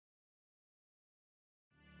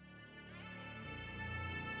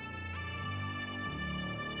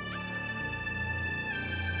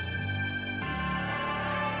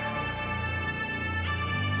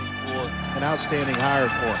an outstanding hire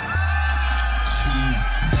for him.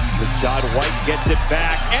 Rachaad White gets it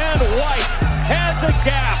back, and White has a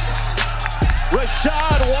gap.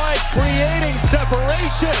 Rachaad White creating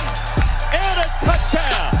separation, and a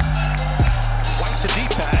touchdown. White the deep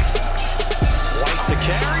bag. White the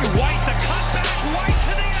carry. White the cutback. White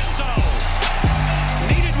to the end zone.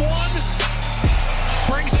 Needed one.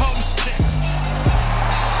 Brings home 6.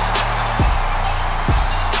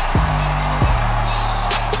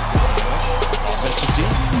 Offensive team.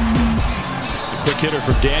 Quick hitter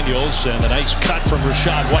from Daniels, and a nice cut from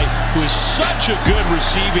Rachaad White, who is such a good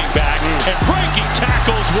receiving back, and breaking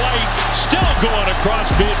tackles. White still going across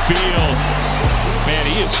midfield. Man,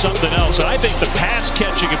 he is something else. And I think the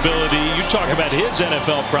pass-catching ability, you talk about his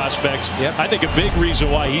NFL prospects, I think a big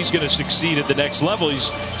reason why he's going to succeed at the next level.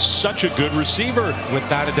 He's such a good receiver.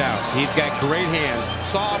 Without a doubt. He's got great hands,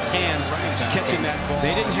 soft hands, catching that ball.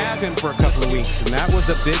 They didn't have him for a couple of weeks, and that was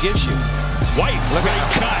a big issue. White, great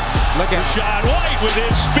cut. Look at Rachaad White with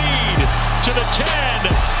his speed to the 10.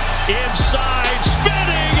 Inside,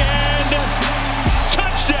 spinning, and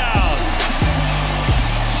touchdown.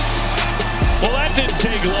 Well, that didn't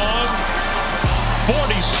take long.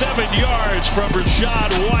 47 yards from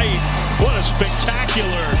Rachaad White. What a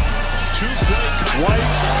spectacular two-play cut. White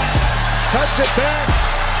cuts it back.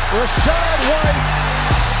 Rachaad White.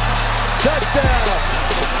 Touchdown.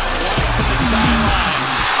 White to the sideline.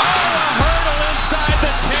 Oh, a hurdle inside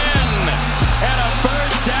the 10. And a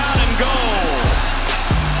first down and goal.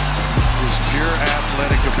 His pure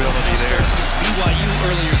athletic ability there. BYU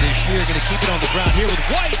earlier this year, going to keep it on the ground here with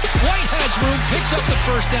White. White has room, picks up the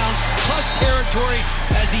first down, plus territory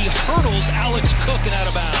as he hurdles Alex Cook and out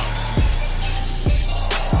of bounds.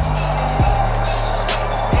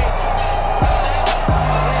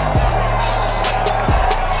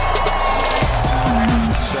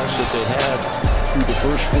 Success that they had through the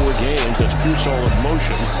first 4 games. That's pure solid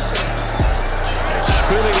motion. And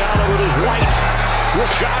spinning out of it is White.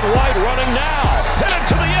 Rachaad White running now. Headed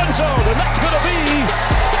to the end zone, and that's going to be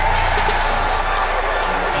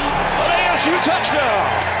an ASU touchdown.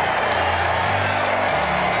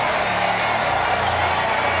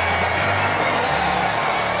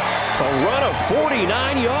 A run of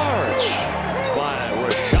 49 yards by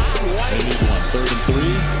Rachaad White. They need one. 3rd and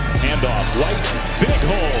 3. Handoff. White. Big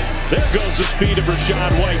hole. There goes the speed of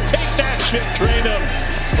Rachaad White. Take that, Chip Trainum.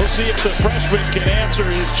 We'll see if the freshman can answer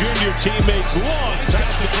his junior teammates long. He's got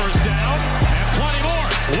the first down and plenty more.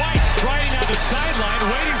 White striding down the sideline,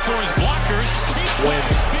 waiting for his blockers. Keeps on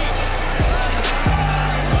his feet.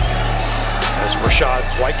 As Rachaad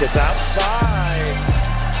White gets outside.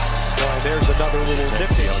 Boy, there's another little nip.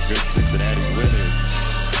 See how good Cincinnati's win is.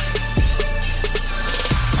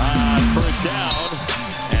 First down,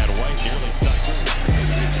 and White nearly stuck through.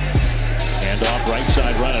 Handoff right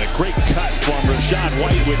side running. A great cut from Rachaad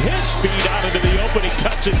White with his speed out into the open. He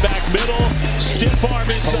cuts it back middle. Stiff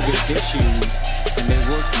arm inside. COVID issues, and they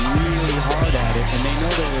worked really hard at it, and they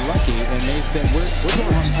know they were lucky, and they said, we're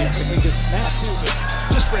going to see if we can get snap too, but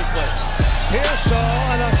just great plays. Pearsall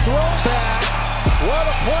and a throwback.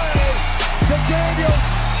 What a play to Daniels.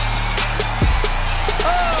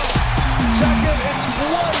 Oh, check it. It's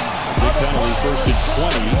White. Big penalty, 1st and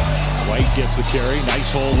 20. White gets the carry.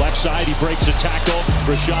 Nice hole left side. He breaks a tackle.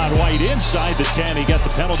 Rachaad White inside the 10. He got the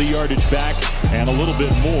penalty yardage back and a little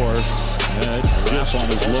bit more. Just on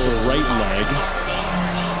his lower right leg.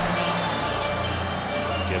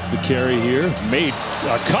 Gets the carry here. Made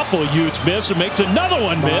a couple of Utes miss and makes another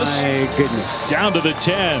one miss. My goodness. Down to the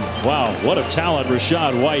 10. Wow, what a talent,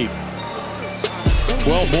 Rachaad White.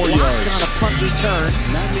 12 more yards. On a punt return.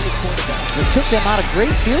 Not many quarterbacks. It took them out of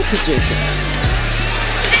great field position.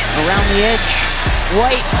 Around the edge,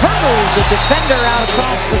 White hurdles a defender out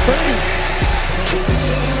across the 30.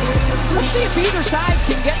 Let's see if either side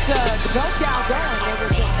can get the go-cow going. There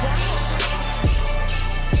was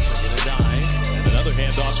And another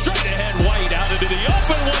handoff straight ahead. White out into the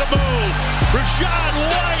open. What a move! Rachaad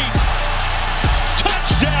White.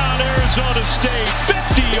 Touchdown, Arizona State.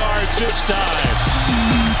 50 yards this time.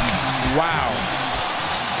 Wow.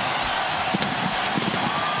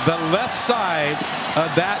 The left side of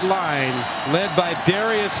that line, led by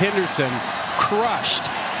Darius Henderson, crushed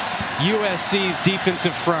USC's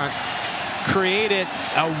defensive front, created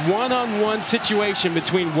a one-on-one situation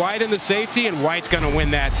between White and the safety, and White's going to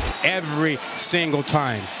win that every single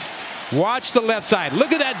time. Watch the left side.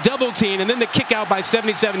 Look at that double team, and then the kick out by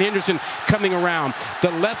 77 Henderson coming around.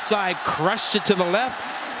 The left side crushed it to the left.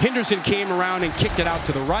 Henderson came around and kicked it out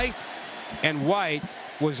to the right, and White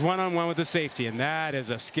was one-on-one with the safety, and that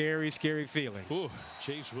is a scary, scary feeling. Ooh,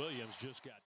 Chase Williams just got